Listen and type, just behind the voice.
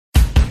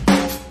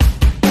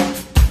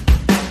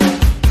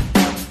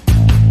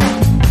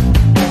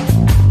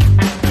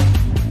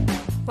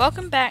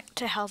Welcome back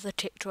to How the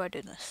Tech Do I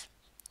Do This.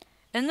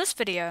 In this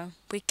video,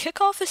 we kick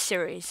off a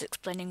series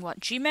explaining what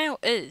Gmail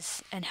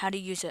is and how to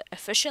use it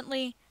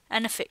efficiently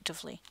and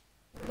effectively.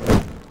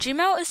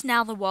 Gmail is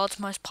now the world's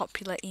most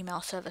popular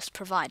email service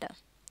provider.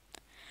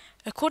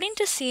 According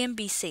to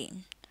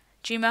CNBC,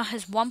 Gmail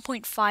has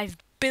 1.5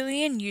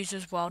 billion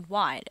users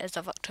worldwide as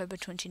of October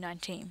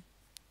 2019.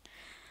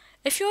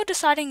 If you're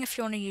deciding if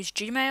you want to use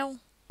Gmail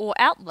or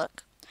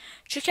Outlook,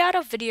 check out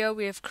our video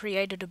we have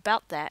created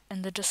about that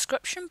in the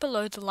description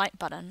below the like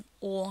button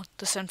or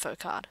this info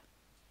card.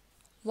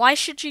 Why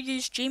should you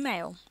use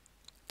Gmail?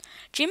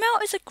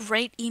 Gmail is a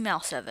great email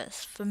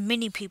service for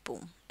many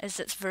people as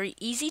it's very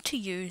easy to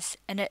use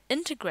and it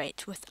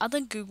integrates with other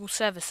Google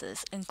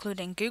services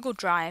including Google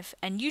Drive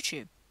and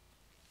YouTube.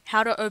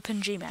 How to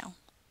open Gmail.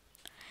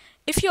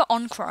 If you're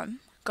on Chrome,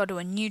 go to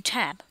a new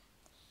tab,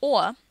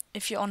 or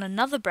if you're on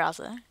another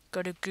browser,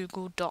 go to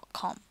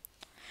google.com.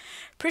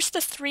 Press the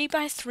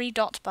 3x3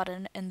 dots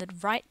button in the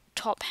right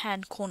top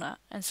hand corner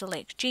and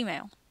select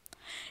Gmail.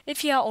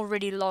 If you are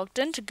already logged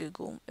into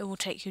Google, it will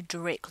take you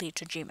directly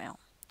to Gmail.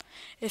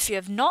 If you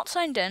have not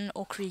signed in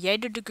or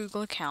created a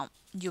Google account,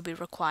 you'll be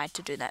required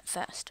to do that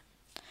first.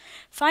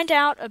 Find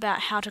out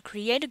about how to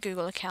create a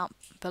Google account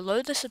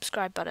below the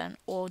subscribe button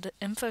or the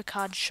info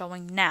card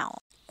showing now.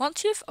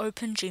 Once you've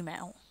opened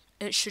Gmail,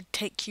 it should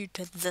take you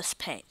to this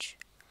page.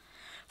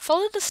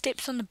 Follow the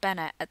steps on the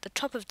banner at the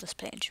top of this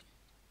page.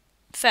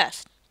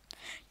 First,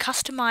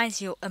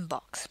 customize your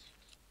inbox.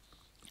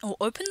 Or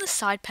open the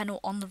side panel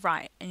on the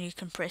right and you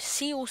can press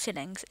See All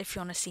Settings if you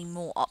want to see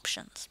more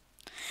options.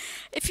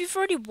 If you've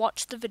already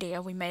watched the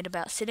video we made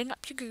about setting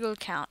up your Google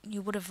account,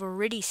 you would have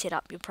already set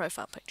up your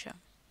profile picture.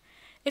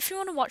 If you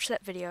want to watch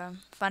that video,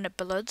 find it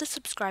below the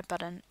subscribe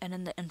button and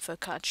in the info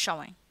card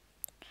showing.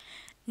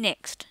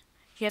 Next,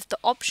 you have the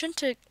option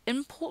to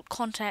import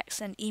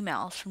contacts and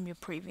emails from your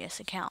previous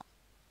account.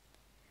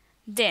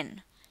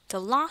 Then, the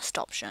last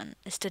option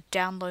is to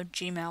download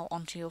Gmail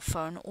onto your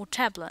phone or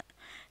tablet,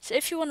 so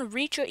if you want to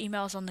read your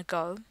emails on the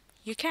go,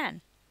 you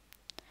can.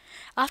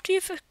 After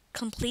you've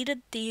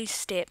completed these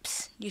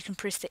steps, you can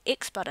press the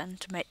X button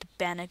to make the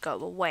banner go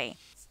away.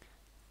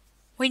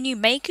 When you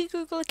make a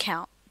Google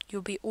account,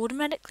 you'll be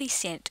automatically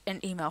sent an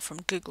email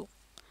from Google,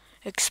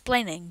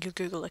 explaining your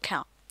Google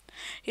account.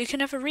 You can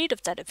have a read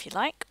of that if you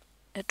like.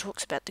 It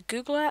talks about the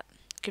Google app,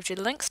 gives you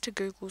links to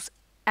Google's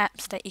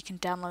apps that you can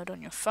download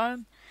on your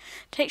phone,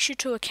 takes you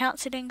to account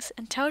settings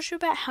and tells you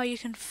about how you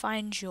can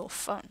find your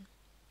phone.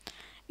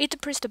 Either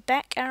press the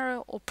back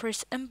arrow or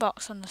press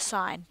inbox on the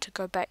side to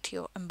go back to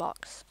your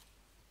inbox.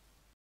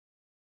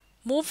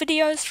 More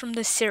videos from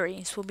this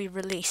series will be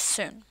released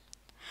soon.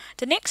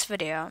 The next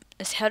video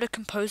is how to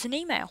compose an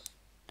email.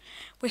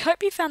 We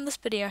hope you found this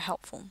video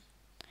helpful.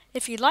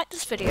 If you liked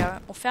this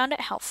video or found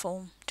it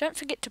helpful, don't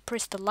forget to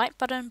press the like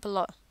button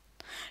below.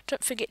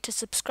 Don't forget to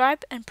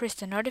subscribe and press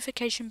the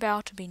notification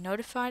bell to be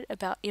notified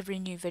about every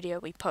new video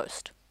we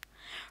post.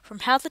 From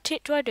How the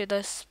Tech Do I Do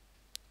This,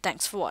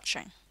 thanks for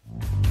watching.